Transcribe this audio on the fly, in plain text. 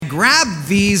grab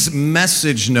these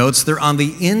message notes. They're on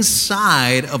the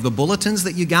inside of the bulletins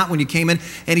that you got when you came in.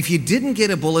 And if you didn't get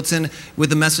a bulletin with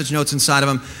the message notes inside of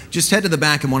them, just head to the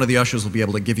back and one of the ushers will be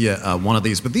able to give you one of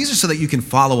these. But these are so that you can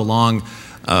follow along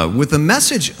with the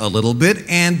message a little bit,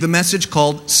 and the message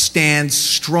called Stand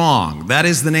Strong. That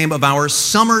is the name of our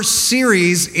summer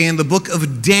series in the book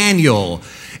of Daniel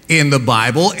in the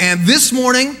Bible. And this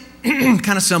morning,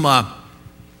 kind of some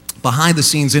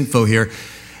behind-the-scenes info here.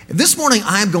 This morning,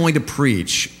 I'm going to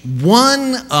preach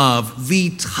one of the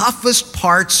toughest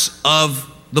parts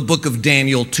of the book of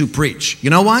Daniel to preach. You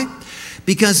know why?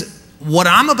 Because what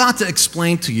I'm about to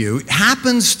explain to you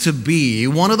happens to be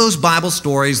one of those Bible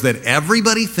stories that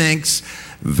everybody thinks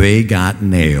they got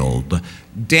nailed.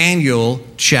 Daniel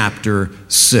chapter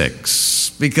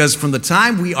 6. Because from the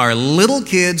time we are little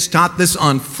kids, taught this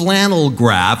on flannel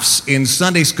graphs in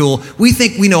Sunday school, we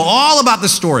think we know all about the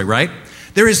story, right?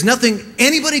 There is nothing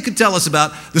anybody could tell us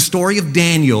about the story of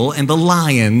Daniel and the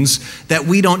lions that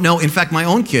we don't know. In fact, my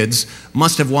own kids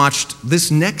must have watched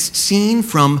this next scene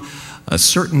from a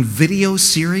certain video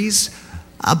series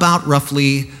about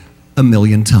roughly 1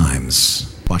 million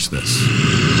times. Watch this.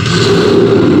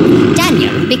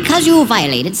 Daniel, because you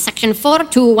violated section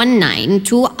 4219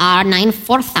 2R9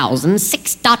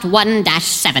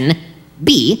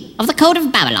 4006.1-7B of the Code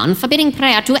of Babylon, forbidding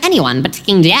prayer to anyone but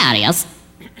King Darius,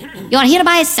 you are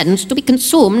hereby sentenced to be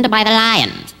consumed by the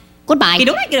lions. Goodbye. Hey,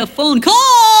 don't I get a phone call?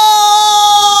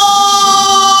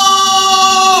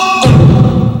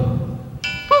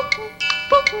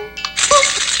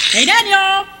 Hey,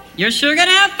 Daniel, you're sure gonna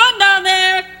have fun down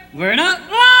there. We're not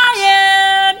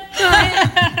lying.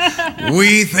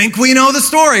 We think we know the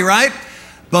story, right?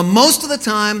 But most of the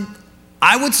time,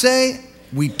 I would say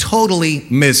we totally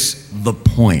miss the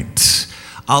point.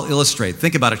 I'll illustrate.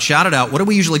 Think about it. Shout it out. What do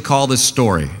we usually call this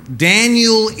story?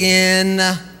 Daniel in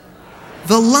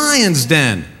the lion's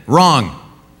den. Wrong.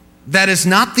 That is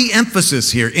not the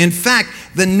emphasis here. In fact,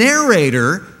 the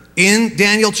narrator in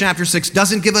Daniel chapter 6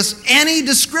 doesn't give us any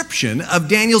description of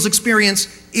Daniel's experience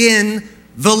in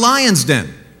the lion's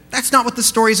den. That's not what the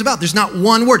story is about. There's not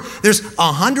one word. There's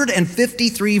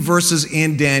 153 verses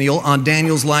in Daniel on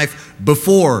Daniel's life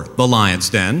before the lion's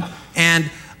den. And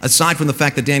aside from the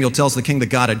fact that Daniel tells the king that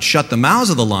God had shut the mouths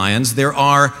of the lions, there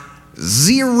are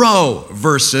 0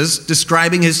 verses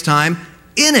describing his time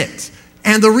in it.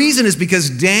 And the reason is because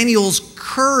Daniel's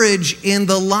courage in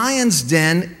the lion's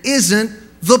den isn't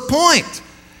the point.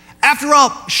 After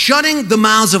all, shutting the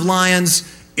mouths of lions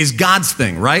is God's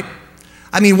thing, right?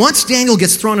 I mean, once Daniel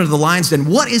gets thrown into the lion's den,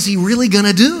 what is he really going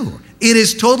to do? It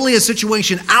is totally a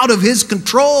situation out of his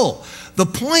control. The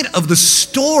point of the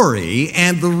story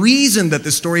and the reason that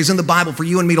this story is in the Bible for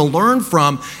you and me to learn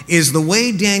from is the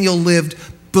way Daniel lived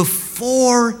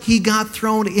before he got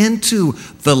thrown into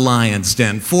the lion's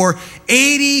den. For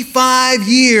 85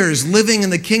 years living in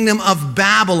the kingdom of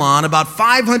Babylon, about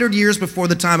 500 years before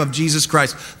the time of Jesus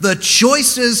Christ, the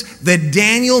choices that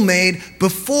Daniel made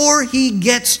before he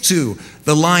gets to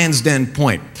the lion's den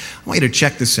point. I want you to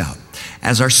check this out.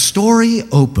 As our story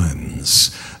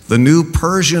opens, the new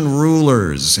Persian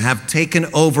rulers have taken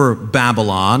over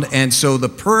Babylon, and so the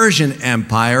Persian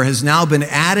Empire has now been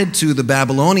added to the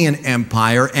Babylonian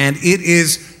Empire, and it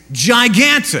is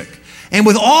gigantic. And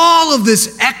with all of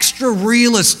this extra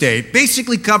real estate,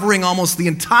 basically covering almost the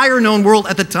entire known world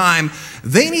at the time,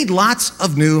 they need lots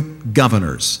of new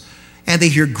governors. And they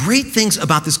hear great things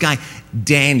about this guy,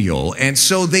 Daniel. And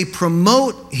so they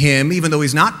promote him, even though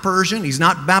he's not Persian, he's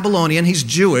not Babylonian, he's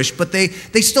Jewish, but they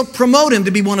still promote him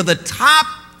to be one of the top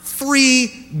 3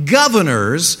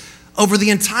 governors over the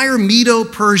entire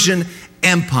Medo-Persian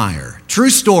Empire.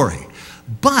 True story.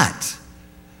 But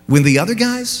when the other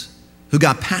guys who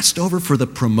got passed over for the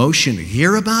promotion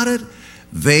hear about it,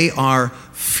 they are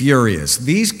furious.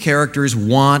 These characters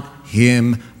want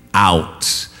him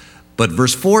out. But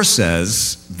verse 4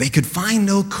 says they could find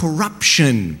no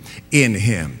corruption in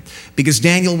him because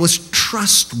Daniel was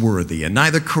trustworthy and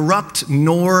neither corrupt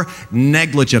nor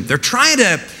negligent. They're trying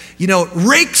to,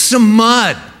 rake some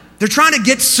mud. They're trying to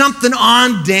get something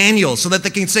on Daniel so that they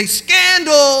can say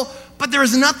scandal, but there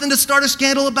is nothing to start a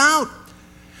scandal about.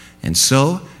 And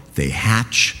so they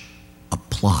hatch a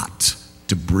plot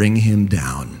to bring him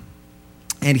down.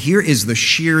 And here is the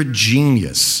sheer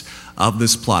genius of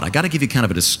this plot. I got to give you kind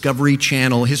of a Discovery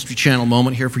Channel, History Channel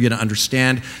moment here for you to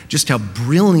understand just how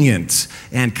brilliant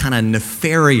and kind of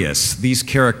nefarious these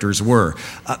characters were.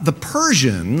 The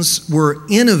Persians were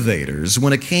innovators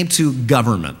when it came to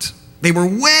government. They were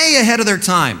way ahead of their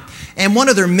time. And one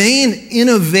of their main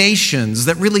innovations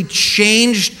that really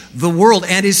changed the world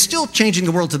and is still changing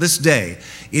the world to this day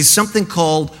is something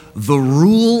called the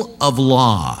rule of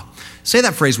law. Say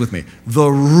that phrase with me. The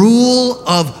rule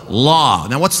of law.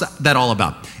 Now, what's that all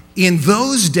about? In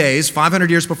those days, 500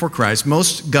 years before Christ,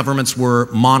 most governments were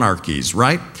monarchies,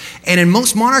 right? And in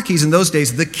most monarchies in those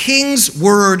days, the king's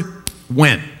word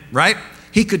went, right?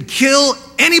 He could kill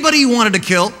anybody he wanted to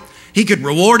kill. He could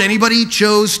reward anybody he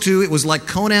chose to. It was like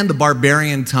Conan the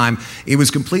Barbarian time. It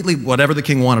was completely whatever the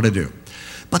king wanted to do.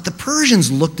 But the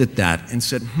Persians looked at that and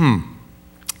said,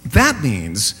 that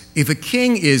means if a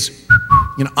king is,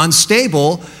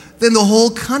 unstable, then the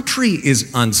whole country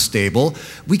is unstable.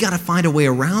 We got to find a way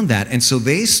around that. And so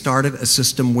they started a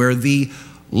system where the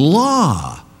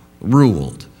law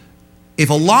ruled. If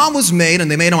a law was made, and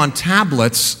they made them on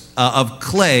tablets of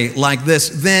clay like this,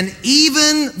 then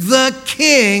even the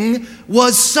king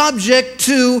was subject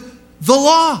to the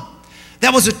law.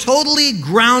 That was a totally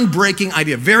groundbreaking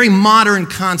idea, very modern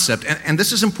concept. And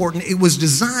this is important. It was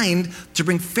designed to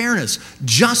bring fairness,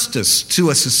 justice to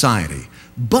a society.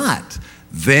 But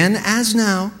then as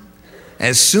now,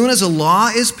 as soon as a law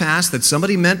is passed that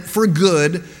somebody meant for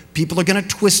good, people are going to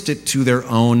twist it to their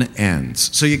own ends.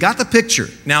 So you got the picture.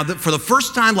 Now, for the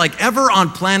first time like ever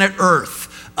on planet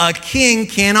Earth, a king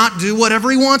cannot do whatever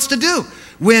he wants to do.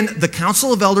 When the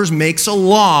Council of Elders makes a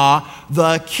law,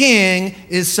 the king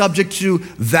is subject to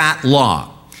that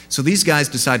law. So these guys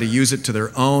decide to use it to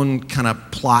their own kind of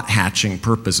plot hatching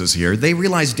purposes here. They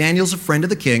realize Daniel's a friend of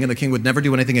the king, and the king would never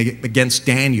do anything against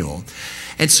Daniel.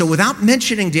 And so without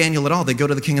mentioning Daniel at all, they go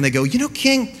to the king and they go,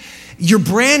 king, you're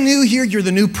brand new here. You're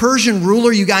the new Persian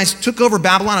ruler. You guys took over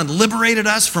Babylon and liberated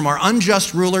us from our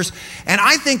unjust rulers. And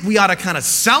I think we ought to kind of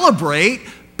celebrate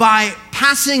by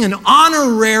passing an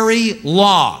honorary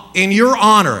law in your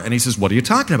honor. And he says, what are you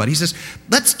talking about? He says,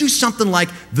 let's do something like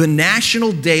the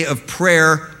National Day of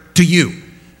Prayer to you.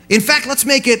 In fact, let's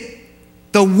make it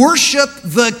the Worship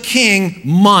the King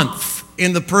month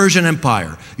in the Persian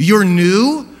Empire. You're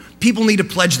new. People need to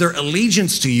pledge their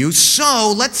allegiance to you.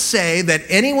 So let's say that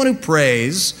anyone who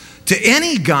prays to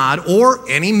any god or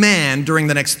any man during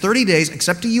the next 30 days,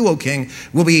 except to you, O king,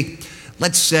 will be,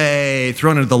 let's say,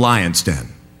 thrown into the lion's den.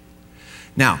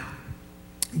 Now,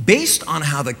 based on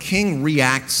how the king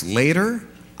reacts later,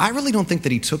 I really don't think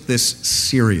that he took this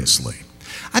seriously.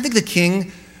 I think the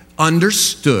king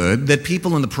understood that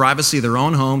people in the privacy of their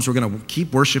own homes were going to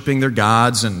keep worshiping their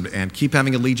gods and keep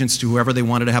having allegiance to whoever they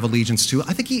wanted to have allegiance to.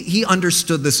 I think he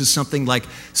understood this as something like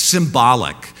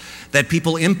symbolic, that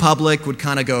people in public would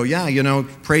kind of go,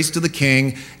 praise to the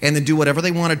king, and then do whatever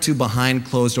they wanted to behind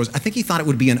closed doors. I think he thought it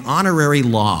would be an honorary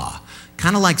law,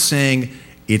 kind of like saying,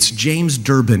 it's James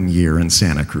Durbin year in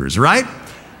Santa Cruz, right?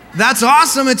 That's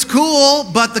awesome, it's cool,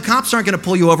 but the cops aren't going to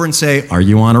pull you over and say, are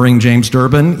you honoring James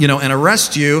Durbin, and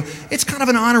arrest you. It's kind of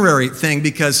an honorary thing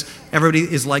because everybody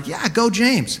is like, yeah, go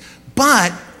James.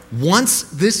 But once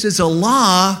this is a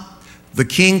law, the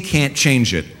king can't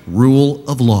change it. Rule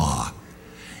of law.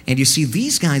 And you see,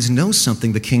 these guys know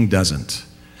something the king doesn't.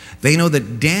 They know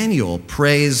that Daniel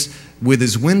prays with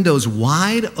his windows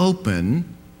wide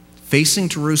open, facing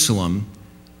Jerusalem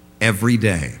every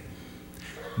day.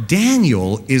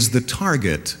 Daniel is the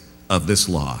target of this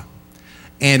law.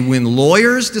 And when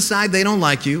lawyers decide they don't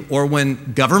like you, or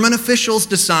when government officials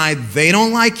decide they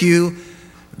don't like you,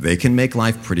 they can make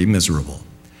life pretty miserable.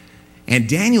 And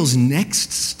Daniel's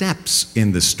next steps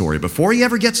in this story, before he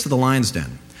ever gets to the lion's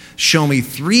den, show me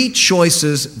 3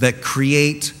 choices that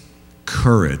create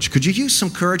courage. Could you use some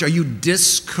courage? Are you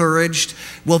discouraged?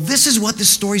 Well, this is what this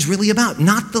story is really about,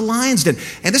 not the lion's den.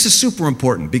 And this is super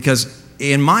important because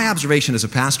in my observation as a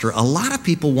pastor, a lot of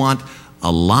people want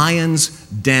a lion's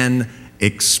den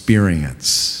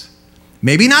experience.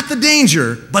 Maybe not the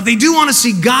danger, but they do want to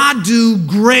see God do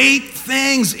great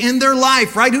things in their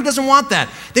life, right? Who doesn't want that?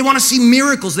 They want to see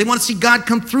miracles. They want to see God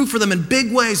come through for them in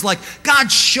big ways, like,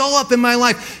 God, show up in my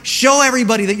life. Show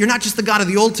everybody that you're not just the God of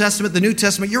the Old Testament, the New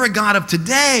Testament, you're a God of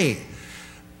today.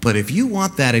 But if you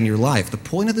want that in your life, the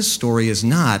point of this story is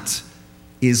not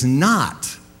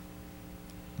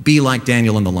be like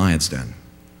Daniel in the lion's den.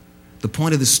 The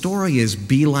point of the story is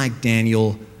be like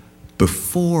Daniel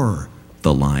before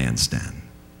the lion's den.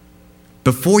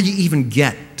 Before you even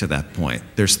get to that point,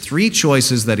 there's 3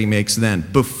 choices that he makes then,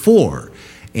 before.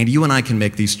 And you and I can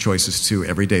make these choices too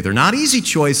every day. They're not easy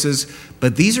choices,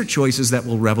 but these are choices that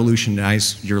will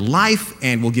revolutionize your life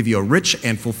and will give you a rich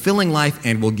and fulfilling life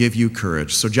and will give you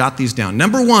courage. So jot these down.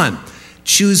 Number 1,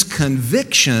 choose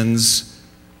convictions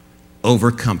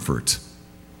over comfort.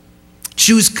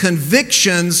 Choose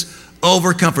convictions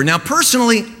over comfort. Now,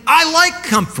 personally, I like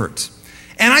comfort.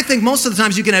 And I think most of the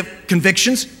times you can have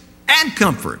convictions and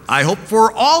comfort. I hope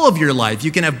for all of your life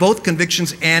you can have both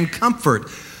convictions and comfort.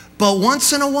 But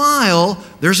once in a while,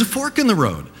 there's a fork in the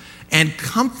road. And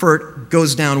comfort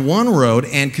goes down one road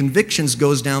and convictions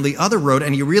goes down the other road.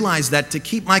 And you realize that to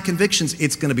keep my convictions,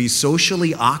 it's going to be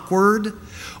socially awkward,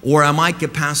 or I might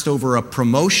get passed over a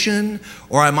promotion,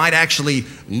 or I might actually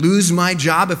lose my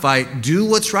job if I do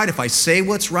what's right, if I say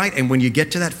what's right. And when you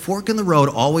get to that fork in the road,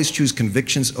 always choose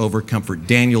convictions over comfort.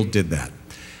 Daniel did that.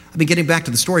 I've been getting back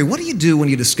to the story. What do you do when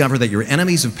you discover that your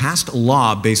enemies have passed a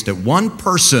law based at one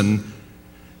person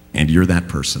and you're that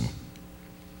person?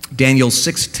 Daniel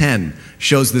 6:10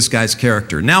 shows this guy's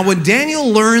character. Now, when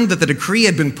Daniel learned that the decree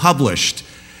had been published,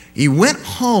 he went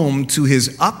home to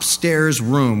his upstairs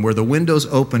room where the windows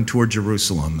opened toward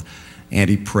Jerusalem, and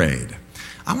he prayed.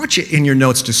 I want you in your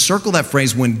notes to circle that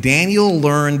phrase, when Daniel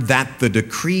learned that the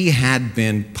decree had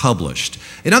been published.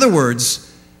 In other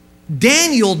words,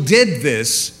 Daniel did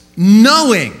this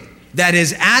knowing that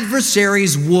his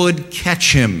adversaries would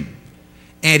catch him,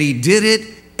 and he did it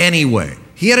anyway.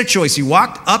 He had a choice. He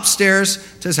walked upstairs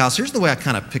to his house. Here's the way I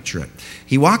kind of picture it.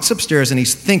 He walks upstairs and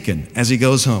he's thinking as he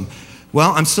goes home,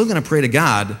 well, I'm still going to pray to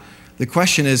God. The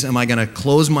question is, am I going to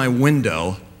close my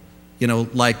window,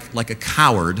 like a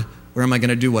coward, or am I going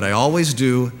to do what I always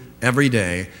do every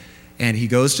day? And he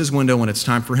goes to his window when it's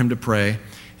time for him to pray,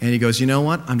 and he goes, you know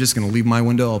what? I'm just going to leave my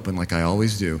window open like I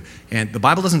always do. And the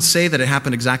Bible doesn't say that it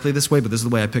happened exactly this way, but this is the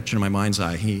way I picture it in my mind's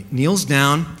eye. He kneels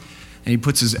down, and he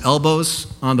puts his elbows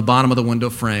on the bottom of the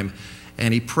window frame,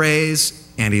 and he prays,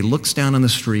 and he looks down on the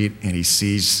street, and he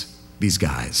sees these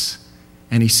guys.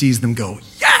 And he sees them go,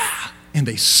 yeah! And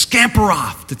they scamper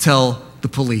off to tell the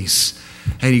police.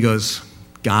 And he goes,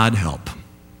 God help.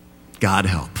 God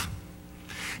help.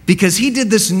 Because he did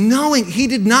this knowing, he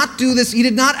did not do this, he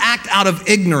did not act out of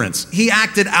ignorance. He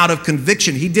acted out of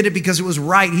conviction. He did it because it was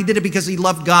right. He did it because he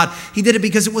loved God. He did it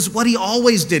because it was what he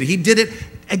always did. He did it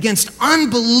against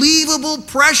unbelievable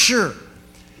pressure.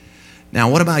 Now,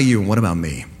 what about you and what about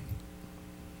me?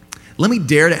 Let me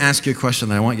dare to ask you a question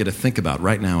that I want you to think about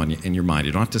right now in your mind.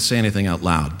 You don't have to say anything out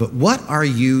loud. But what are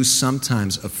you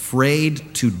sometimes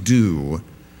afraid to do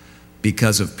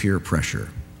because of peer pressure?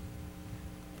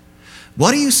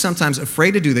 What are you sometimes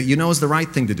afraid to do that you know is the right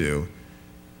thing to do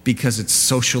because it's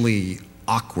socially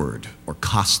awkward or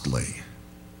costly?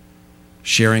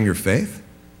 Sharing your faith?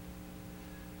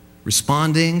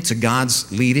 Responding to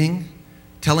God's leading?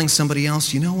 Telling somebody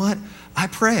else, you know what? I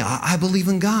pray. I believe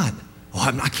in God.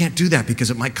 Oh, I can't do that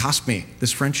because it might cost me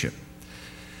this friendship.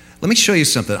 Let me show you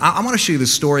something. I want to show you the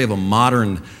story of a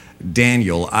modern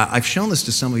Daniel. I've shown this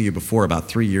to some of you before about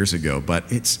 3 years ago, but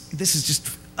this is just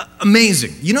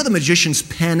amazing. You know the magicians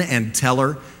Penn and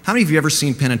Teller? How many of you ever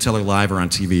seen Penn and Teller live or on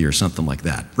TV or something like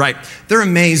that? Right. They're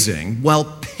amazing.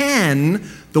 Well, Penn,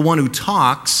 the one who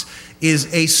talks,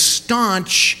 is a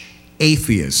staunch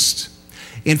atheist.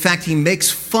 In fact, he makes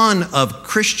fun of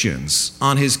Christians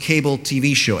on his cable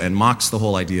TV show and mocks the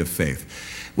whole idea of faith.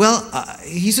 Well,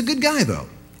 he's a good guy, though.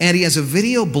 And he has a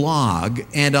video blog,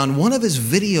 and on one of his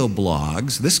video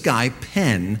blogs, this guy,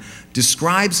 Penn,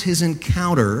 describes his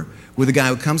encounter with a guy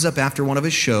who comes up after one of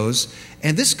his shows,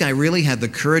 and this guy really had the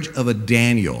courage of a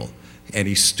Daniel, and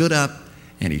he stood up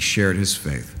and he shared his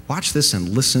faith. Watch this and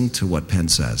listen to what Penn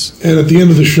says. And at the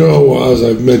end of the show, as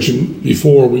I've mentioned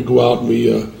before, we go out and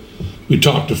we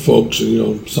talk to folks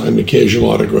and, sign an occasional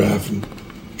autograph and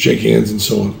shake hands and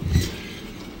so on.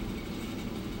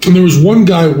 And there was one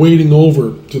guy waiting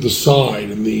over to the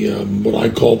side in the what I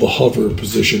call the hover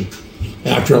position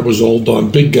after I was all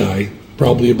done. Big guy,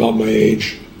 probably about my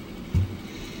age.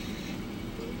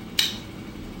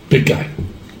 Big guy.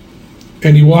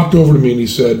 And he walked over to me and he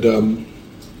said,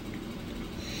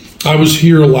 I was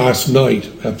here last night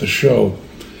at the show,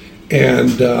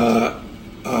 and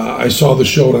I saw the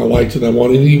show and I liked it.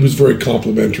 And he was very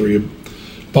complimentary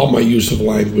about my use of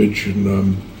language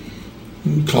and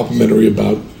complimentary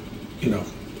about,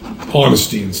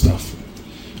 honesty and stuff.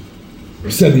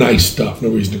 He said nice stuff. No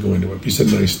reason to go into it. He said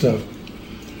nice stuff.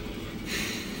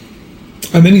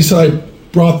 And then he said, I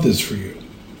brought this for you.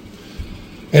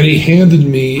 And he handed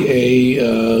me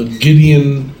a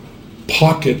Gideon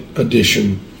Pocket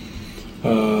Edition.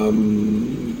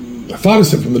 I thought it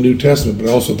said from the New Testament, but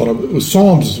I also thought it was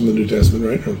Psalms from the New Testament,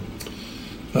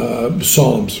 right?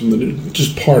 Psalms from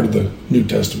just part of the New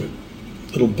Testament.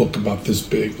 Little book about this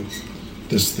big,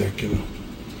 this thick,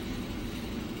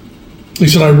 He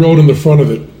said, I wrote in the front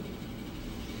of it,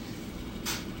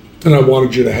 and I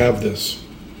wanted you to have this.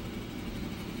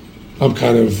 I'm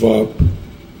kind of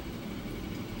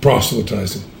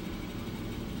proselytizing.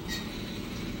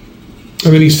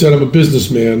 And then he said, I'm a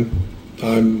businessman.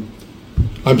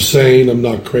 I'm sane. I'm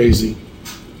not crazy.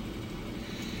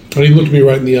 And he looked me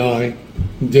right in the eye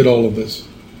and did all of this.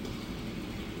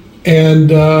 And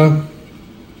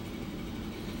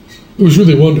It was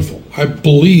really wonderful. I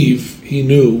believe he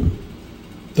knew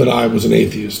that I was an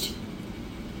atheist.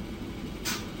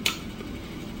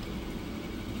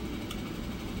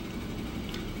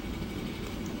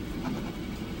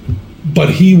 But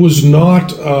he was not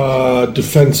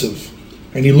defensive,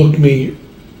 and he looked me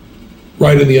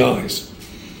right in the eyes.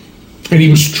 And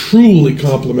he was truly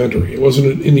complimentary. It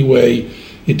wasn't in any way,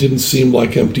 it didn't seem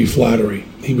like empty flattery.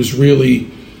 He was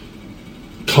really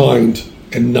kind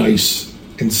and nice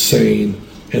and sane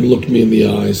and looked me in the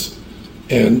eyes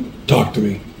and talked to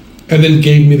me and then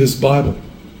gave me this Bible.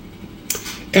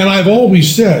 And I've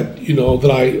always said,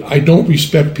 that I don't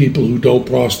respect people who don't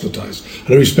proselytize. I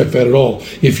don't respect that at all.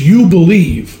 If you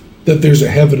believe that there's a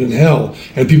heaven and hell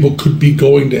and people could be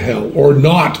going to hell or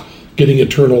not getting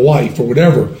eternal life or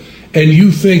whatever, and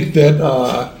you think that,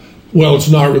 it's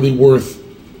not really worth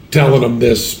telling them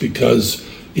this because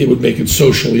it would make it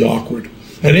socially awkward.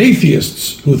 And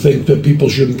atheists who think that people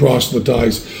shouldn't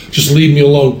proselytize, just leave me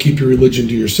alone, keep your religion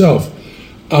to yourself.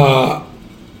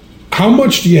 How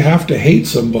much do you have to hate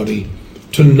somebody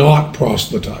to not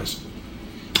proselytize?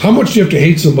 How much do you have to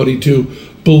hate somebody to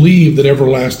believe that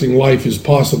everlasting life is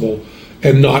possible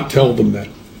and not tell them that?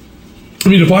 I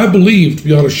mean, if I believed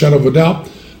beyond a shadow of a doubt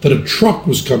that a truck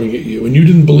was coming at you and you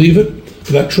didn't believe it,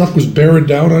 that truck was bearing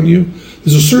down on you,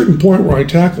 there's a certain point where I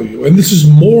tackle you. And this is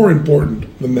more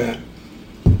important than that.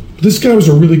 This guy was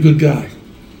a really good guy.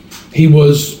 He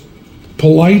was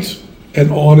polite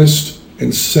and honest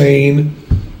and sane,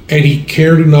 and he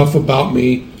cared enough about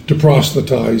me to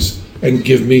proselytize and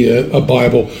give me a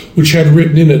Bible, which had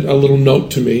written in it a little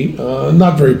note to me,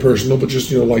 not very personal, but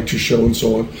just, like your show and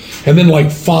so on. And then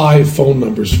 5 phone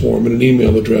numbers for him and an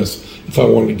email address if I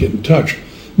wanted to get in touch.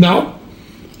 Now,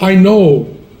 I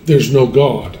know there's no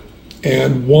God,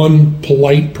 and one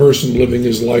polite person living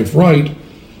his life right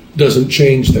doesn't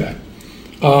change that.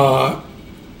 But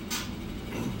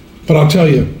I'll tell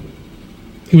you,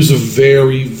 he was a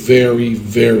very, very,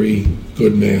 very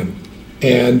good man.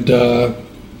 And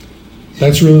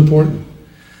that's really important.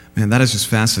 Man, that is just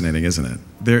fascinating, isn't it?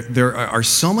 There are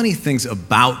so many things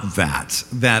about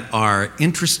that are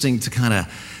interesting to kind of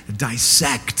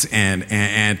dissect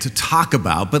and to talk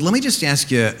about. But let me just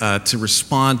ask you to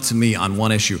respond to me on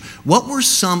one issue. What were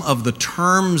some of the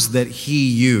terms that he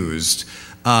used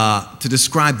to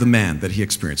describe the man that he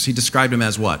experienced? He described him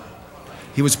as what?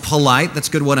 He was polite. That's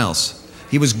good. What else?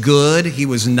 He was good. He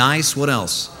was nice. What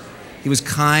else? He was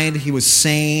kind. He was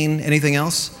sane. Anything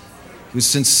else? He was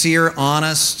sincere,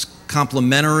 honest,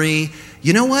 complimentary.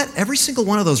 You know what? Every single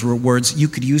one of those words you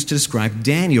could use to describe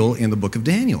Daniel in the book of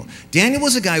Daniel. Daniel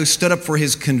was a guy who stood up for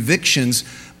his convictions,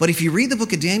 but if you read the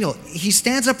book of Daniel, he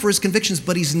stands up for his convictions,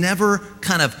 but he's never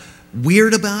kind of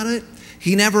weird about it.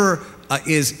 He never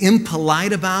is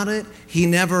impolite about it. He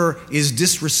never is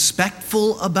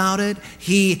disrespectful about it.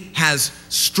 He has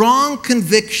strong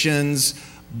convictions,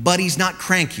 but he's not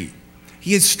cranky.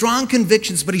 He has strong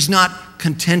convictions, but he's not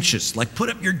contentious. Like, put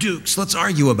up your dukes, let's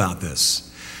argue about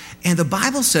this. And the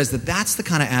Bible says that that's the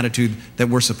kind of attitude that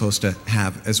we're supposed to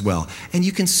have as well. And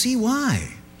you can see why.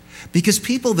 Because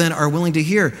people then are willing to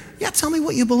hear, tell me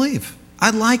what you believe.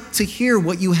 I'd like to hear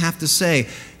what you have to say,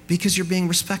 because you're being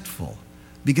respectful,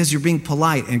 because you're being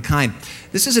polite and kind.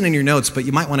 This isn't in your notes, but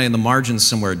you might want to, in the margins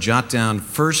somewhere, jot down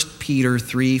 1 Peter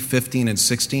 3, 15 and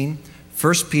 16.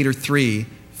 1 Peter 3,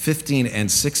 15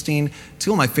 and 16,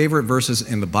 two of my favorite verses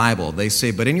in the Bible. They say,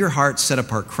 but in your heart set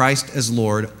apart Christ as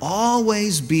Lord,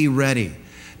 always be ready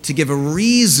to give a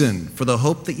reason for the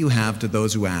hope that you have to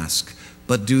those who ask.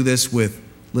 But do this with,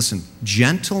 listen,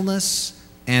 gentleness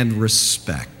and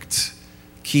respect,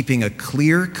 keeping a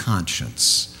clear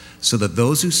conscience, so that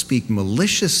those who speak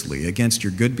maliciously against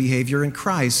your good behavior in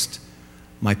Christ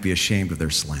might be ashamed of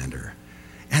their slander.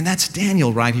 And that's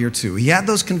Daniel right here too. He had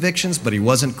those convictions, but he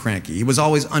wasn't cranky. He was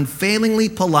always unfailingly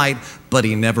polite, but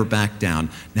he never backed down.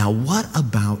 Now, what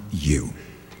about you?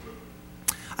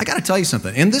 I got to tell you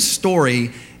something. In this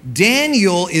story,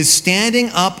 Daniel is standing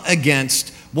up against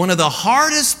one of the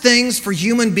hardest things for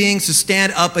human beings to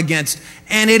stand up against,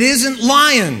 and it isn't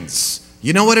lions.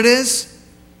 You know what it is?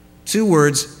 2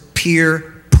 words,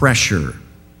 peer pressure.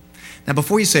 Now,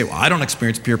 before you say, well, I don't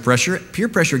experience peer pressure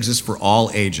exists for all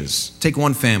ages. Take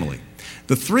one family.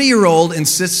 The 3-year-old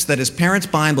insists that his parents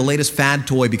buy him the latest fad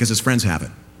toy because his friends have it.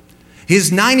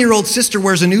 His 9-year-old sister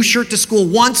wears a new shirt to school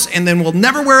once and then will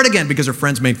never wear it again because her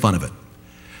friends made fun of it.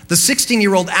 The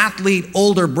 16-year-old athlete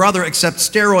older brother accepts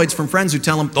steroids from friends who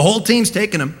tell him the whole team's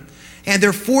taking him. And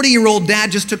their 40-year-old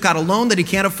dad just took out a loan that he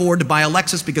can't afford to buy a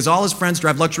Lexus because all his friends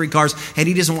drive luxury cars and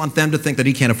he doesn't want them to think that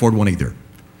he can't afford one either.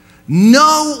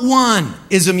 No one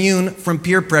is immune from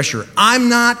peer pressure. I'm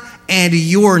not, and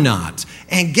you're not.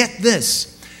 And get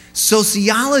this,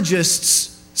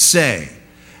 sociologists say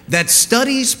that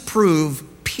studies prove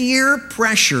peer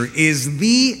pressure is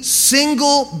the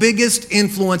single biggest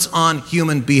influence on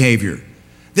human behavior.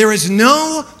 There is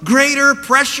no greater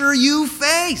pressure you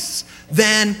face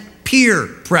than peer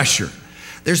pressure.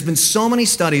 There's been so many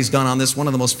studies done on this. One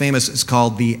of the most famous is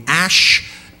called the Asch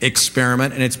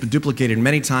experiment, and it's been duplicated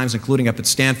many times, including up at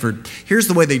Stanford. Here's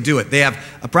the way they do it. They have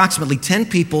approximately 10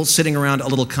 people sitting around a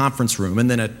little conference room, and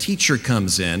then a teacher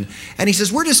comes in, and he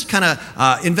says, we're just kind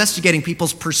of investigating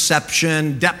people's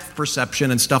perception, depth perception,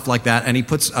 and stuff like that, and he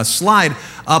puts a slide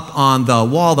up on the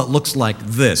wall that looks like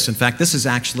this. In fact, this is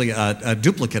actually a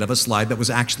duplicate of a slide that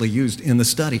was actually used in the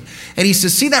study. And he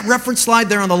says, see that reference slide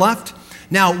there on the left?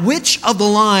 Now, which of the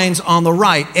lines on the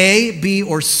right, A, B,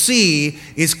 or C,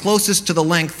 is closest to the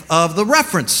length of the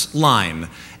reference line?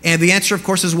 And the answer, of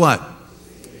course, is what?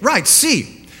 Right,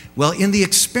 C. Well, in the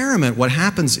experiment, what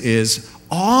happens is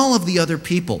all of the other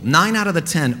people, 9 out of the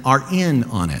 10, are in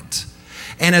on it.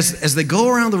 And as they go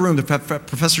around the room, the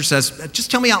professor says,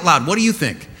 just tell me out loud, what do you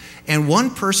think? And one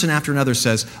person after another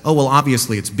says, oh, well,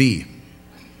 obviously it's B.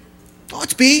 Oh,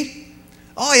 it's B?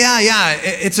 Oh, yeah,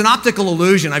 it's an optical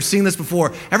illusion. I've seen this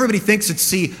before. Everybody thinks it's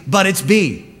C, but it's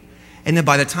B. And then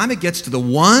by the time it gets to the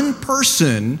one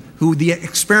person who the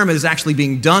experiment is actually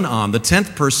being done on, the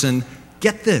 10th person,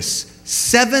 get this,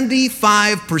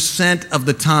 75% of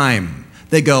the time,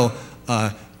 they go,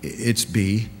 it's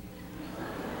B.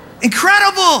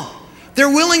 Incredible! They're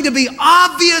willing to be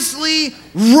obviously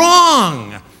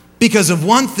wrong because of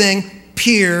one thing,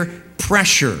 peer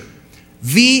pressure.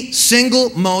 The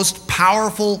single most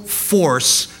powerful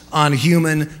force on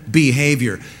human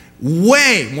behavior.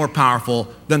 Way more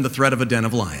powerful than the threat of a den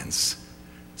of lions.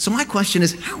 So my question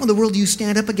is, how in the world do you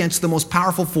stand up against the most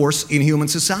powerful force in human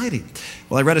society?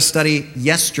 Well, I read a study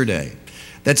yesterday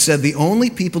that said the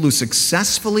only people who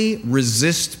successfully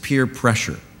resist peer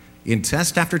pressure in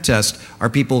test after test are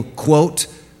people, quote,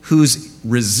 whose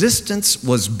resistance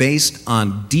was based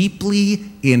on deeply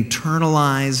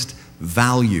internalized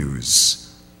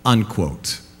values,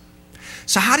 unquote.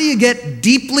 So how do you get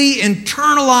deeply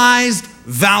internalized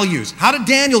values? How did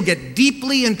Daniel get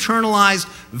deeply internalized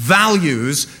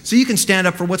values so you can stand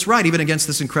up for what's right even against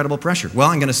this incredible pressure? Well,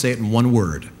 I'm going to say it in one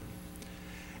word.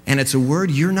 And it's a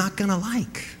word you're not going to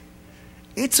like.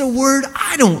 It's a word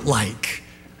I don't like.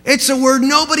 It's a word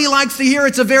nobody likes to hear.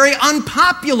 It's a very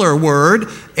unpopular word.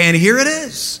 And here it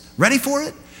is. Ready for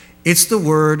it? It's the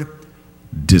word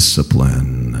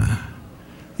discipline.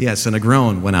 Yes, and a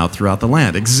groan went out throughout the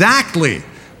land. Exactly.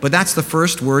 But that's the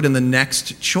first word in the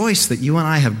next choice that you and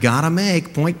I have got to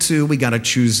make. Point 2, we got to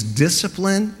choose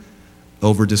discipline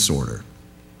over disorder.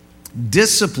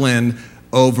 Discipline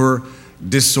over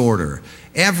disorder.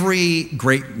 Every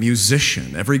great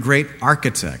musician, every great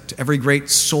architect, every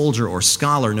great soldier or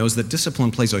scholar knows that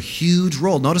discipline plays a huge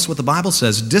role. Notice what the Bible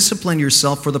says, discipline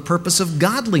yourself for the purpose of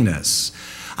godliness.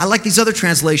 I like these other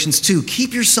translations too.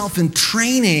 Keep yourself in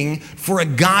training for a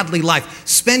godly life.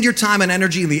 Spend your time and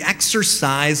energy in the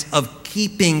exercise of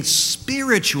keeping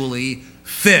spiritually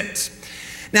fit.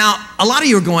 Now, a lot of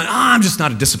you are going, I'm just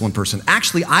not a disciplined person.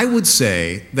 Actually, I would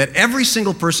say that every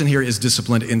single person here is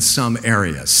disciplined in some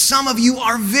area. Some of you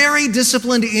are very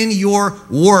disciplined in your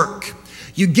work.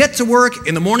 You get to work,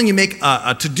 in the morning you make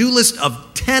a to-do list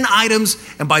of 10 items,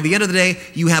 and by the end of the day,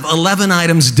 you have 11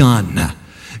 items done.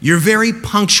 You're very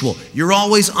punctual. You're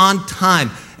always on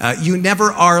time. You never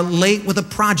are late with a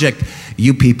project.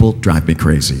 You people drive me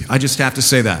crazy. I just have to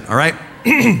say that, all right?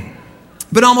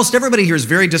 But almost everybody here is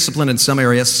very disciplined in some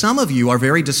area. Some of you are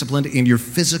very disciplined in your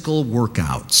physical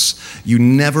workouts. You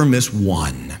never miss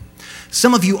one.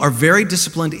 Some of you are very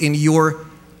disciplined in your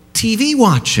TV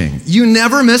watching. You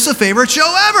never miss a favorite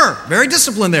show ever. Very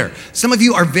disciplined there. Some of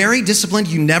you are very disciplined.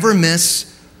 You never miss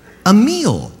a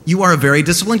meal. You are a very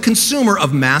disciplined consumer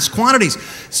of mass quantities.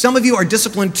 Some of you are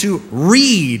disciplined to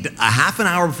read a half an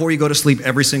hour before you go to sleep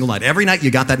every single night. Every night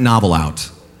you got that novel out.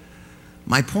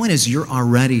 My point is you're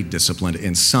already disciplined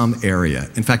in some area.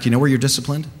 In fact, you know where you're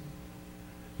disciplined?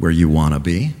 Where you want to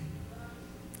be.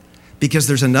 Because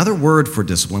there's another word for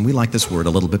discipline. We like this word a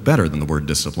little bit better than the word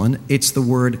discipline. It's the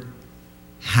word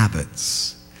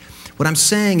habits. What I'm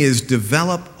saying is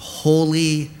develop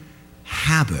holy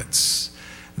habits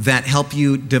that help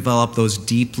you develop those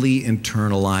deeply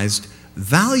internalized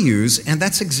values. And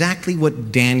that's exactly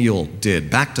what Daniel did.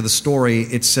 Back to the story,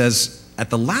 it says at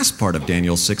the last part of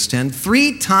Daniel 6:10,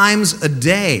 3 times a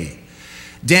day,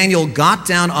 Daniel got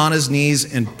down on his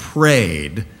knees and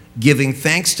prayed, giving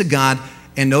thanks to God.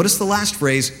 And notice the last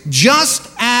phrase, just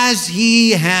as as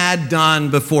he had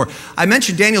done before. I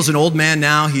mentioned Daniel's an old man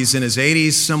now. He's in his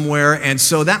 80s somewhere. And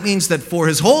so that means that for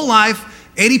his whole life,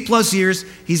 80 plus years,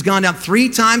 he's gone down 3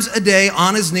 times a day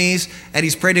on his knees, and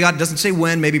he's prayed to God. It doesn't say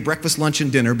when, maybe breakfast, lunch,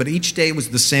 and dinner, but each day was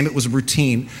the same. It was a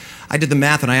routine. I did the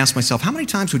math, and I asked myself, how many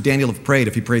times would Daniel have prayed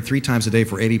if he prayed 3 times a day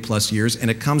for 80 plus years? And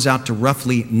it comes out to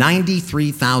roughly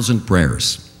 93,000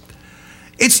 prayers.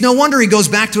 It's no wonder he goes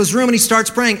back to his room and he starts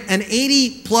praying. An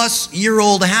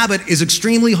 80-plus-year-old habit is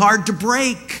extremely hard to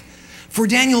break. For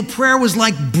Daniel, prayer was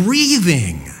like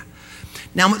breathing.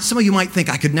 Now, some of you might think,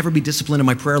 I could never be disciplined in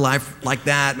my prayer life like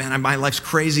that. Man, my life's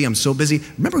crazy. I'm so busy.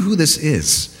 Remember who this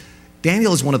is.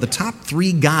 Daniel is one of the top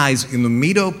 3 guys in the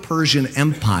Medo-Persian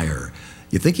Empire.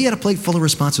 You think he had a plate full of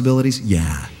responsibilities?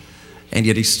 Yeah. And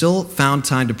yet he still found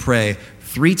time to pray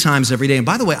 3 times every day. And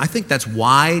by the way, I think that's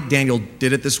why Daniel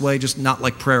did it this way, just not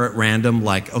like prayer at random,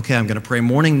 like, okay, I'm going to pray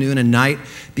morning, noon, and night,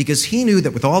 because he knew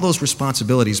that with all those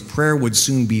responsibilities, prayer would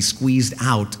soon be squeezed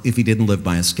out if he didn't live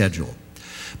by a schedule.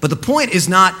 But the point is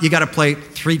not you got to pray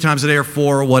 3 times a day or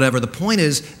 4 or whatever. The point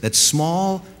is that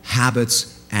small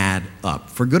habits add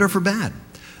up, for good or for bad.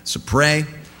 So pray,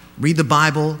 read the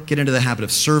Bible, get into the habit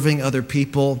of serving other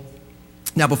people.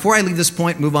 Now, before I leave this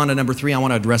point, move on to number 3, I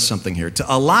want to address something here.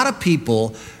 To a lot of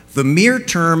people, the mere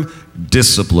term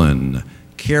discipline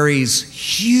carries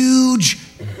huge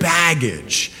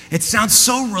baggage. It sounds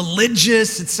so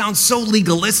religious, it sounds so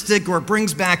legalistic, or it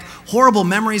brings back horrible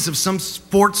memories of some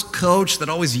sports coach that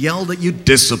always yelled at you,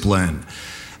 discipline.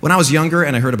 When I was younger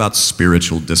and I heard about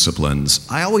spiritual disciplines,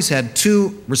 I always had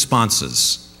 2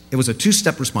 responses. It was a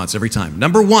 2-step response every time.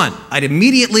 Number 1, I'd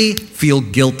immediately feel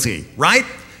guilty, right?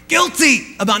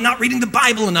 Guilty about not reading the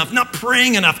Bible enough, not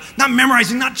praying enough, not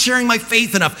memorizing, not sharing my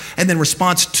faith enough. And then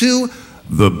response 2,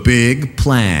 the big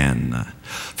plan.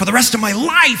 For the rest of my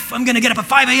life, I'm going to get up at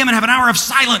 5 a.m. and have an hour of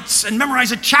silence and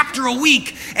memorize a chapter a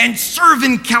week and serve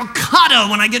in Calcutta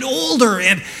when I get older.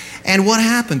 And what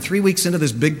happened? 3 weeks into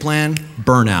this big plan,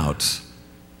 burnout.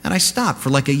 And I stopped for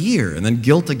like a year, and then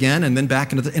guilt again, and then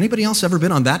back into anybody else ever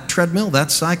been on that treadmill,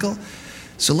 that cycle?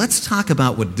 So let's talk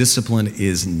about what discipline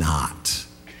is not.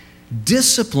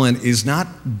 Discipline is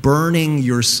not burning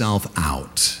yourself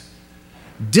out.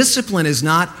 Discipline is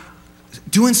not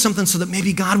doing something so that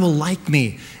maybe God will like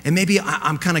me, and maybe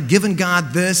I'm kind of giving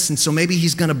God this, and so maybe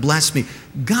he's going to bless me.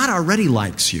 God already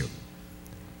likes you.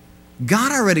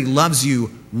 God already loves you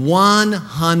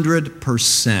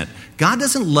 100%. God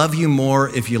doesn't love you more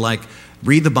if you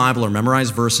read the Bible or memorize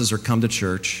verses or come to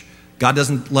church. God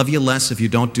doesn't love you less if you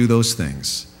don't do those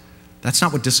things. That's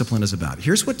not what discipline is about.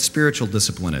 Here's what spiritual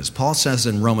discipline is. Paul says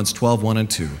in Romans 12, 1 and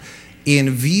 2, in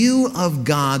view of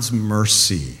God's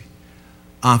mercy,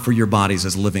 offer your bodies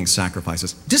as living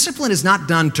sacrifices. Discipline is not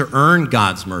done to earn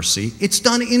God's mercy. It's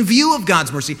done in view of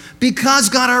God's mercy. Because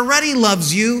God already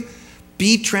loves you,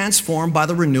 be transformed by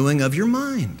the renewing of your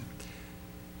mind.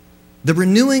 The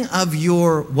renewing of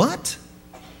your what?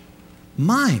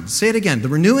 Mind. Say it again. The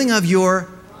renewing of your,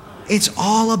 it's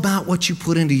all about what you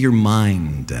put into your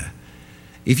mind.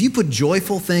 If you put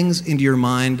joyful things into your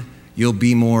mind, you'll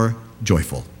be more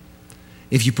joyful.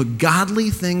 If you put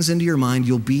godly things into your mind,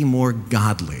 you'll be more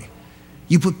godly.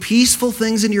 You put peaceful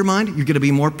things into your mind, you're going to be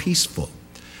more peaceful.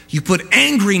 You put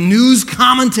angry news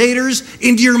commentators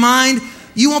into your mind,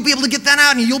 you won't be able to get that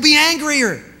out and you'll be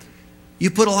angrier. You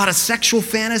put a lot of sexual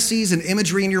fantasies and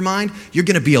imagery in your mind, you're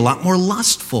going to be a lot more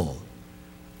lustful.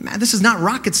 Man, this is not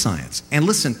rocket science. And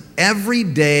listen, every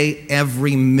day,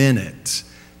 every minute,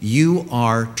 you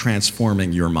are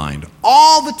transforming your mind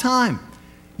all the time.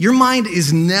 Your mind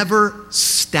is never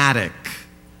static.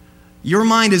 Your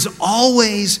mind is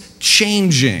always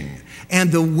changing.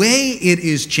 And the way it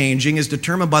is changing is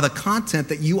determined by the content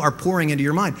that you are pouring into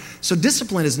your mind. So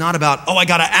discipline is not about, I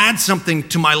got to add something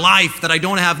to my life that I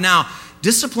don't have now.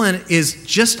 Discipline is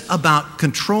just about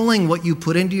controlling what you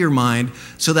put into your mind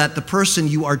so that the person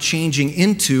you are changing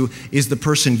into is the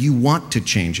person you want to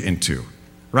change into,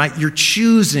 right? You're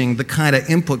choosing the kind of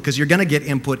input because you're going to get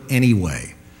input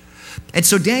anyway. And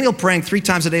so Daniel praying 3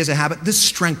 times a day as a habit, this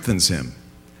strengthens him.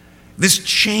 This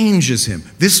changes him.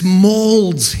 This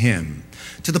molds him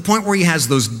to the point where he has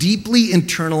those deeply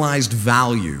internalized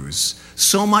values,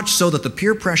 so much so that the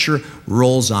peer pressure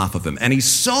rolls off of him. And he's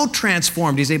so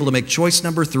transformed, he's able to make choice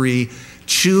number 3,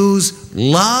 choose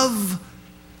love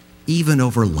even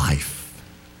over life.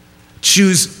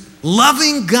 Choose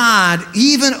loving God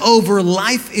even over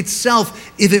life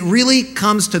itself if it really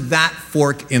comes to that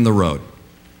fork in the road.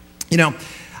 You know,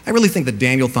 I really think that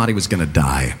Daniel thought he was going to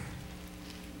die.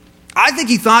 I think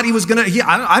he thought he was going to,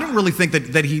 I don't really think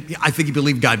I think he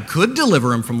believed God could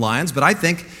deliver him from lions, but I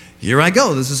think, here I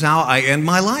go. This is how I end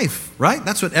my life, right?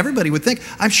 That's what everybody would think.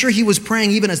 I'm sure he was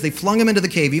praying even as they flung him into the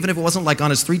cave, even if it wasn't like on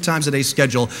his 3 times a day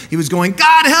schedule. He was going,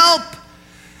 God help!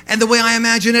 And the way I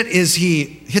imagine it is he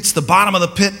hits the bottom of the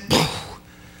pit,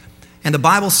 and the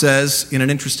Bible says, in an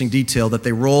interesting detail, that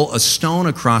they roll a stone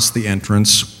across the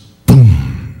entrance,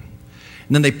 boom,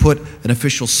 and then they put an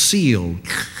official seal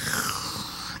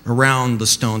around the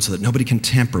stone so that nobody can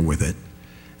tamper with it.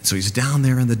 And so he's down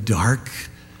there in the dark,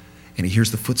 and he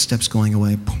hears the footsteps going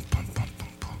away, boom, boom, boom, boom,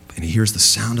 boom, and he hears the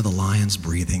sound of the lions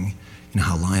breathing. You know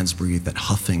how lions breathe, that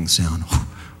huffing sound.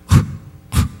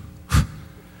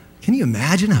 Can you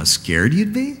imagine how scared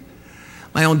you'd be?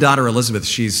 My own daughter, Elizabeth,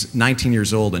 she's 19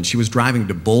 years old, and she was driving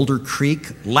to Boulder Creek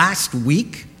last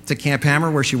week to Camp Hammer,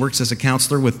 where she works as a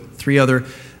counselor with 3 other,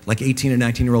 like 18 and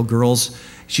 19-year-old girls.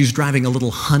 She was driving a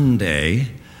little Hyundai.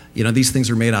 You know, these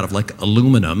things are made out of like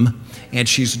aluminum. And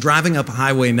she's driving up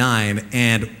Highway 9,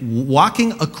 and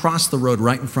walking across the road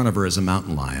right in front of her is a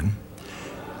mountain lion.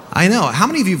 I know. How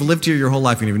many of you have lived here your whole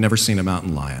life and you've never seen a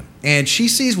mountain lion? And she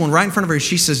sees one right in front of her.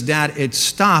 She says, Dad, it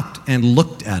stopped and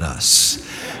looked at us.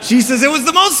 She says, it was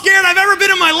the most scared I've ever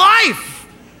been in my life.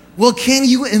 Well, can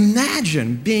you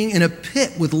imagine being in a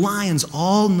pit with lions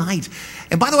all night?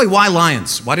 And by the way, why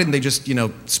lions? Why didn't they just,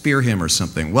 spear him or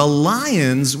something? Well,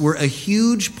 lions were a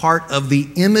huge part of the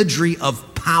imagery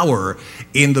of power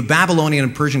in the Babylonian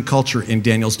and Persian culture in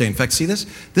Daniel's day. In fact, see this?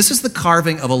 This is the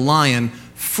carving of a lion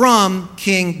from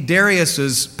King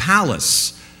Darius's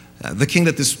palace, the king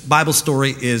that this Bible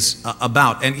story is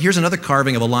about. And here's another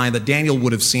carving of a lion that Daniel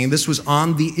would have seen. This was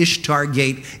on the Ishtar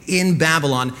Gate in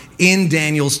Babylon in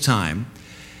Daniel's time.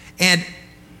 And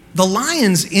the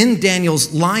lions in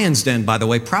Daniel's lion's den, by the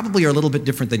way, probably are a little bit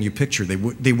different than you picture.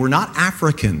 They were not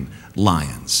African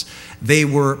lions. They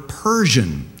were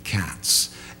Persian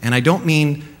cats. And I don't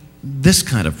mean this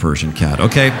kind of Persian cat,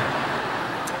 okay?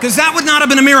 Because that would not have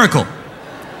been a miracle.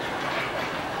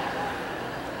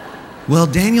 Well,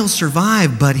 Daniel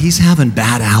survived, but he's having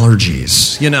bad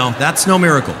allergies. That's no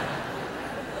miracle.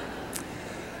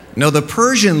 No, the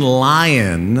Persian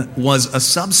lion was a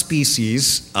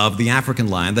subspecies of the African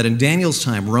lion that in Daniel's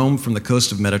time roamed from the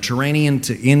coast of Mediterranean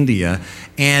to India.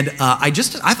 And I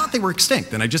thought they were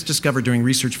extinct. And I just discovered doing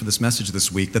research for this message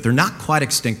this week that they're not quite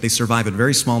extinct. They survive in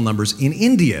very small numbers in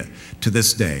India to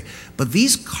this day. But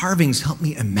these carvings help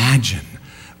me imagine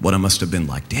what it must have been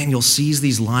like. Daniel sees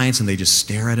these lions and they just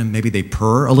stare at him. Maybe they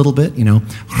purr a little bit,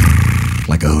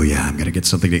 like, oh yeah, I'm going to get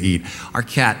something to eat. Our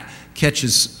cat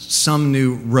catches some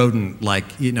new rodent,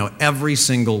 every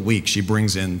single week. She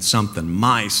brings in something,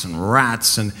 mice and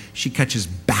rats, and she catches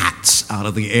bats out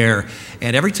of the air.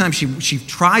 And every time she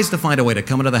tries to find a way to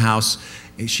come into the house,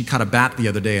 she caught a bat the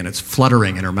other day, and it's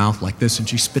fluttering in her mouth like this, and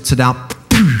she spits it out.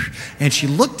 And she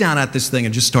looked down at this thing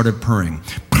and just started purring.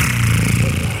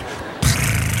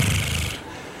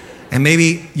 And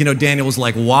maybe, Daniel was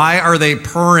like, why are they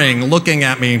purring, looking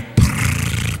at me?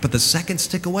 But the seconds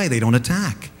tick away, they don't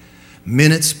attack.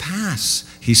 Minutes pass,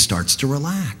 he starts to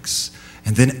relax.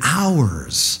 And then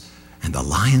hours, and the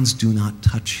lions do not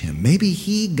touch him. Maybe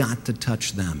he got to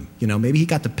touch them. Maybe he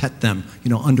got to pet them,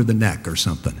 under the neck or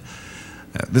something.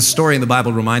 This story in the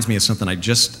Bible reminds me of something I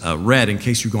just read, in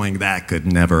case you're going, that could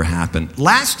never happen.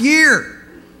 Last year,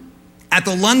 at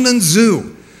the London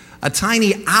Zoo, a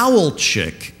tiny owl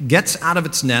chick gets out of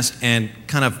its nest and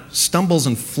kind of stumbles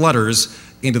and flutters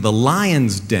into the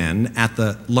lion's den at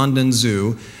the London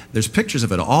Zoo. There's pictures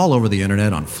of it all over the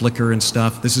internet on Flickr and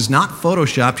stuff. This is not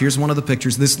Photoshopped. Here's one of the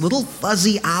pictures. This little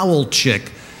fuzzy owl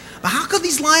chick. But how could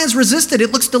these lions resist it?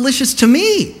 It looks delicious to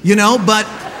me, but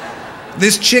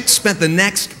this chick spent the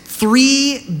next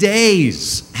 3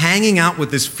 days hanging out with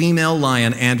this female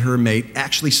lion and her mate,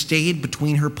 actually stayed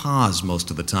between her paws most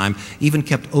of the time, even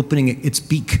kept opening its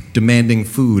beak, demanding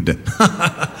food.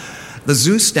 The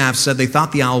zoo staff said they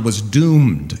thought the owl was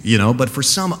doomed, but for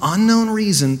some unknown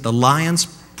reason, the lions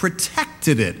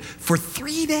protected it for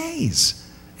 3 days.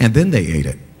 And then they ate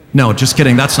it. No, just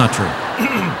kidding. That's not true.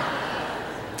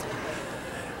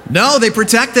 No, they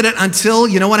protected it until,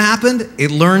 what happened?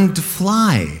 It learned to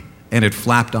fly, and it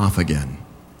flapped off again.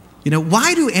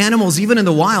 Why do animals, even in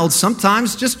the wild,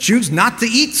 sometimes just choose not to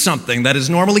eat something that is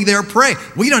normally their prey?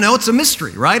 We don't know. It's a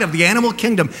mystery, right, of the animal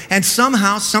kingdom. And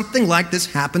somehow something like this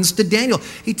happens to Daniel.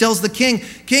 He tells the king,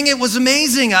 King, it was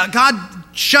amazing. God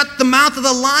shut the mouth of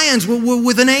the lions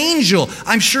with an angel.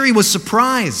 I'm sure he was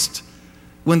surprised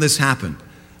when this happened.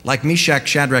 Like Meshach,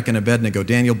 Shadrach, and Abednego,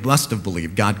 Daniel must have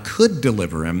believed God could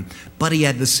deliver him, but he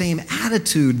had the same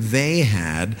attitude they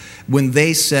had when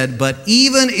they said, but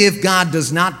even if God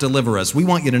does not deliver us, we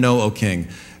want you to know, O king,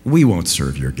 we won't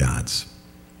serve your gods.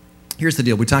 Here's the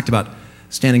deal. We talked about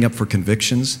standing up for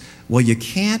convictions. Well, you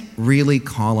can't really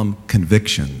call them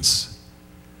convictions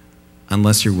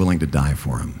unless you're willing to die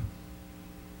for them.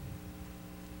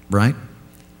 Right?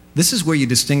 This is where you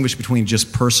distinguish between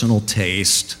just personal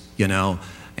taste,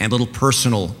 and little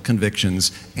personal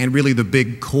convictions, and really the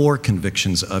big core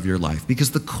convictions of your life.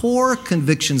 Because the core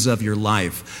convictions of your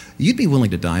life, you'd be willing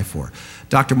to die for.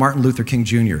 Dr. Martin Luther King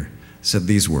Jr. said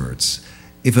these words,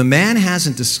 "If a man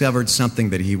hasn't discovered something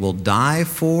that he will die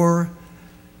for,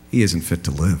 he isn't fit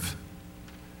to live."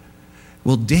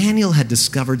 Well, Daniel had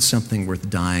discovered something worth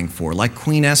dying for, like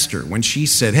Queen Esther, when she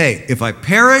said, hey, if I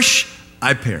perish,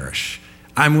 I perish.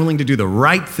 I'm willing to do the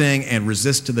right thing and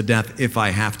resist to the death if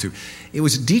I have to. It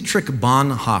was Dietrich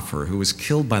Bonhoeffer, who was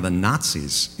killed by the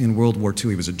Nazis in World War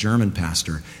II. He was a German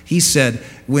pastor. He said,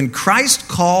 when Christ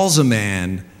calls a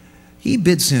man, he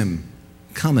bids him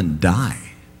come and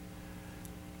die.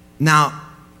 Now,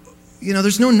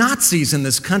 there's no Nazis in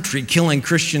this country killing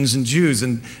Christians and Jews,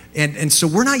 and so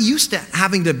we're not used to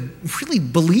having to really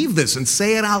believe this and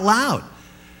say it out loud.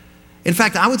 In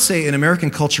fact, I would say in American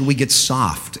culture, we get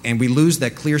soft and we lose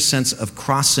that clear sense of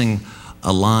crossing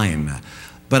a line.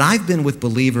 But I've been with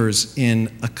believers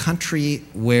in a country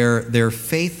where their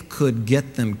faith could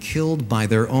get them killed by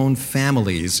their own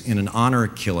families in an honor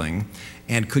killing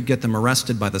and could get them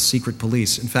arrested by the secret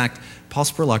police. In fact, Paul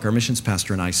Spurlock, our missions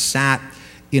pastor, and I sat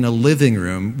in a living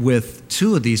room with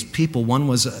two of these people. One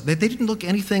was, they didn't look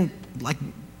anything like,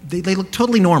 they looked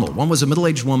totally normal. One was a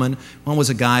middle-aged woman, one was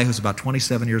a guy who's about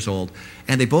 27 years old,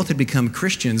 and they both had become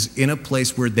Christians in a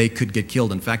place where they could get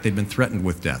killed. In fact, they'd been threatened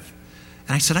with death.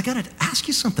 And I said, I got to ask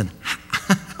you something.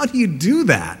 How do you do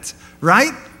that,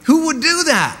 right? Who would do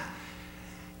that?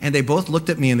 And they both looked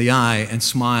at me in the eye and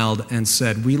smiled and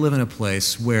said, we live in a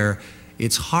place where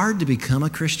it's hard to become a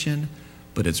Christian,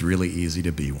 but it's really easy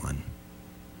to be one.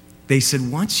 They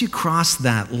said, once you cross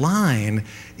that line,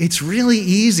 it's really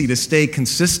easy to stay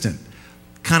consistent.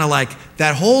 Kind of like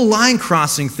that whole line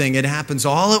crossing thing, it happens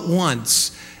all at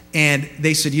once. And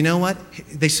they said, you know what?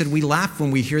 They said, we laugh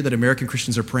when we hear that American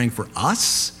Christians are praying for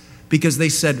us, because they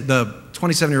said, the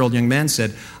 27-year-old young man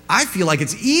said, I feel like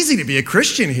it's easy to be a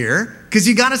Christian here because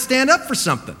you got to stand up for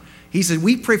something. He said,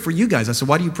 we pray for you guys. I said,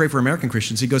 why do you pray for American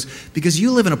Christians? He goes, because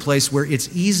you live in a place where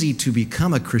it's easy to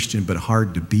become a Christian but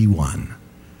hard to be one,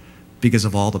 because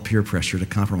of all the peer pressure to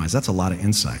compromise. That's a lot of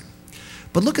insight.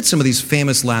 But look at some of these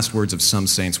famous last words of some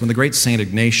saints. When the great Saint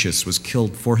Ignatius was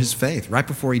killed for his faith, right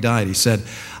before he died, he said,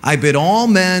 I bid all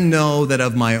men know that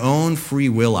of my own free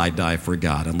will I die for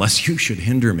God, unless you should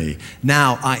hinder me.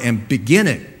 Now I am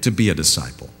beginning to be a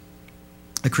disciple.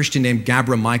 A Christian named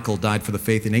Gabra Michael died for the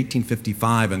faith in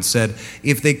 1855 and said,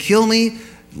 if they kill me,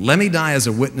 let me die as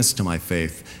a witness to my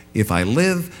faith. If I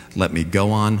live, let me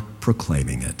go on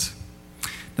proclaiming it.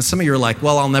 Now, some of you are like,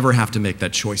 well, I'll never have to make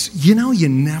that choice. You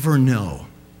never know.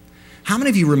 How many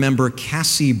of you remember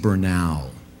Cassie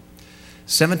Bernal?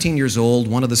 17 years old,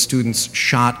 one of the students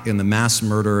shot in the mass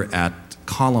murder at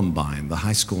Columbine, the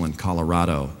high school in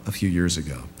Colorado, a few years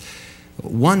ago.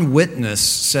 One witness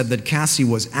said that Cassie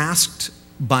was asked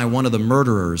by one of the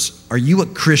murderers, are you a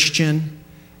Christian?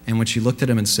 And when she looked at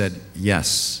him and said,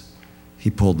 yes,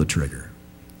 he pulled the trigger.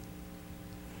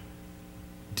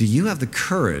 Do you have the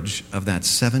courage of that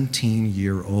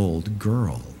 17-year-old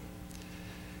girl?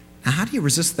 Now, how do you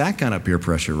resist that kind of peer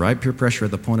pressure, right? Peer pressure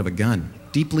at the point of a gun.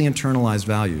 Deeply internalized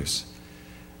values.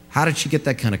 How did she get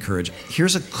that kind of courage?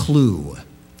 Here's a clue.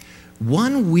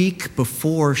 1 week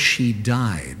before she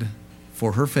died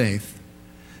for her faith,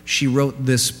 she wrote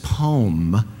this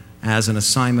poem as an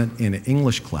assignment in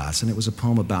English class, and it was a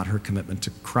poem about her commitment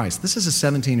to Christ. This is a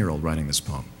 17-year-old writing this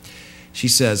poem. She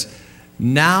says,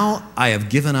 now I have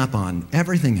given up on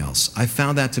everything else. I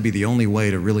found that to be the only way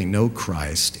to really know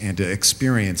Christ and to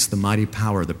experience the mighty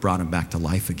power that brought him back to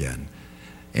life again,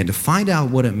 and to find out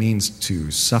what it means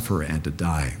to suffer and to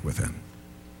die with him.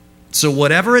 So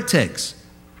whatever it takes,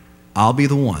 I'll be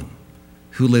the one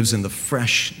who lives in the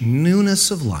fresh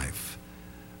newness of life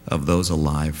of those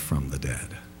alive from the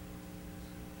dead.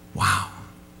 Wow.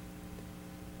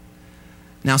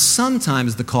 Now,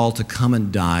 sometimes the call to come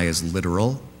and die is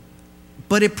literal,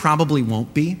 but it probably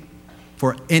won't be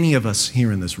for any of us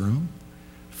here in this room.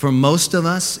 For most of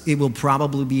us, it will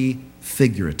probably be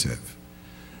figurative.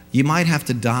 You might have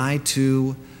to die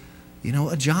to,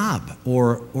 a job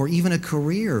or even a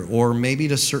career, or maybe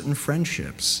to certain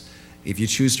friendships, if you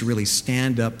choose to really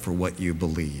stand up for what you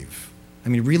believe. I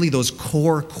mean, really those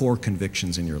core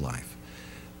convictions in your life.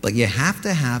 But you have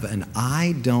to have an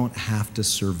I don't have to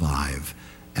survive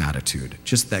attitude,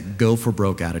 just that go for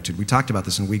broke attitude. We talked about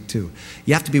this in week 2.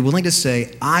 You have to be willing to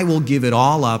say, I will give it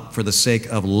all up for the sake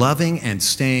of loving and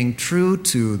staying true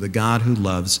to the God who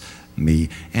loves me.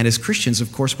 And as Christians,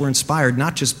 of course, we're inspired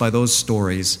not just by those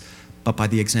stories, but by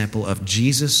the example of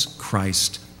Jesus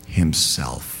Christ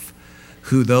himself,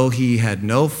 who, though he had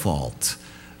no fault,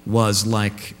 was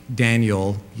like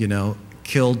Daniel,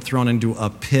 killed, thrown into a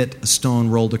pit, a stone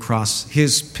rolled across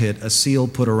his pit, a seal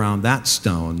put around that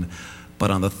stone. But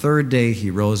on the third day,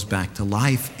 he rose back to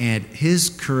life, and his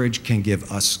courage can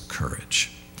give us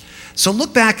courage. So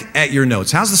look back at your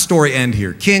notes. How's the story end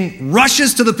here? King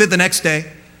rushes to the pit the next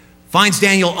day, finds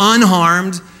Daniel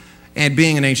unharmed, and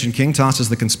being an ancient king, tosses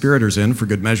the conspirators in for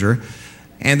good measure.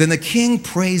 And then the king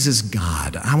praises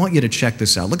God. I want you to check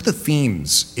this out. Look at the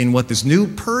themes in what this new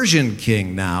Persian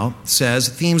king now says,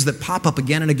 themes that pop up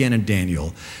again and again in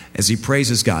Daniel as he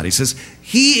praises God. He says,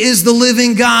 he is the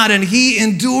living God and he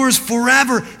endures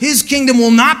forever. His kingdom will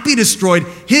not be destroyed.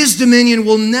 His dominion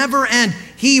will never end.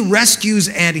 He rescues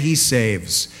and he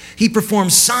saves. He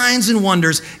performs signs and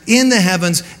wonders in the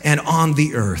heavens and on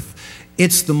the earth.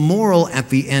 It's the moral at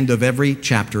the end of every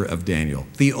chapter of Daniel.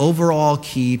 The overall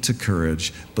key to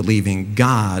courage, believing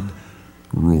God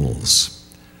rules.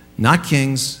 Not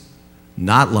kings,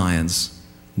 not lions,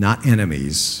 not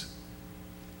enemies,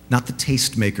 not the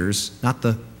tastemakers, not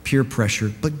the peer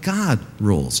pressure, but God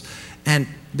rules. And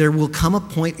there will come a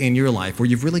point in your life where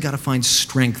you've really got to find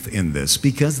strength in this,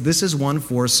 because this is one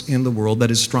force in the world that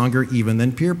is stronger even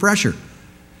than peer pressure.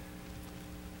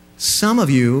 Some of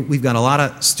you, we've got a lot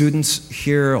of students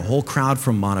here, a whole crowd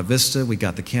from Monte Vista. We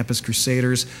got the Campus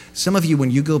Crusaders. Some of you, when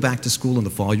you go back to school in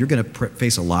the fall, you're going to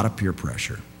face a lot of peer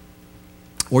pressure.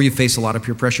 Or you face a lot of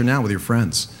peer pressure now with your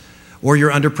friends. Or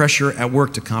you're under pressure at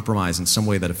work to compromise in some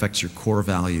way that affects your core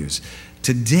values.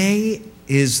 Today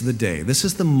is the day. This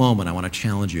is the moment I want to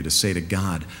challenge you to say to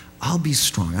God, I'll be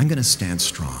strong. I'm going to stand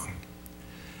strong.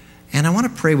 And I want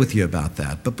to pray with you about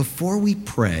that. But before we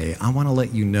pray, I want to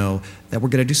let you know that we're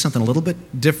going to do something a little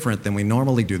bit different than we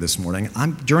normally do this morning.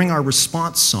 During our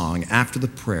response song after the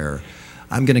prayer,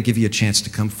 I'm going to give you a chance to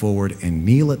come forward and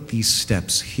kneel at these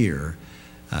steps here,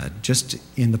 just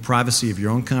in the privacy of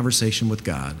your own conversation with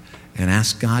God, and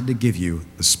ask God to give you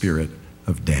the spirit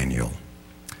of Daniel.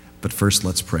 But first,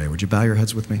 let's pray. Would you bow your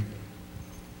heads with me?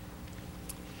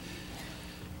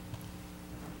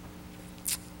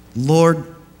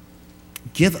 Lord,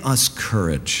 give us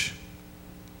courage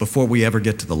before we ever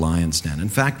get to the lion's den. In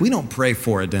fact, we don't pray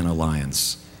for a den of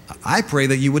lions. I pray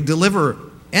that you would deliver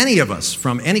any of us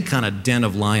from any kind of den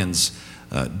of lions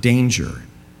danger.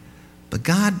 But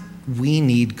God, we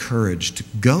need courage to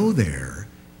go there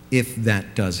if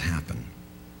that does happen.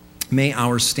 May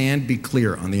our stand be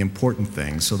clear on the important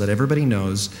things so that everybody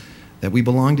knows that we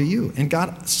belong to you. And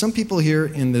God, some people here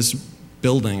in this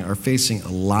building are facing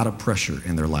a lot of pressure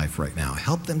in their life right now.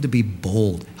 Help them to be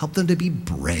bold. Help them to be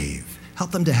brave.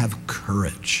 Help them to have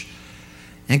courage.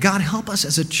 And God, help us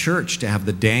as a church to have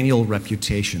the Daniel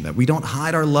reputation, that we don't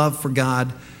hide our love for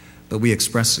God, but we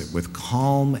express it with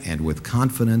calm and with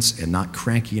confidence and not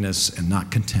crankiness and not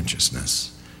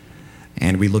contentiousness.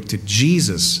 And we look to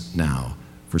Jesus now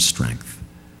for strength.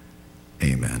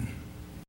 Amen.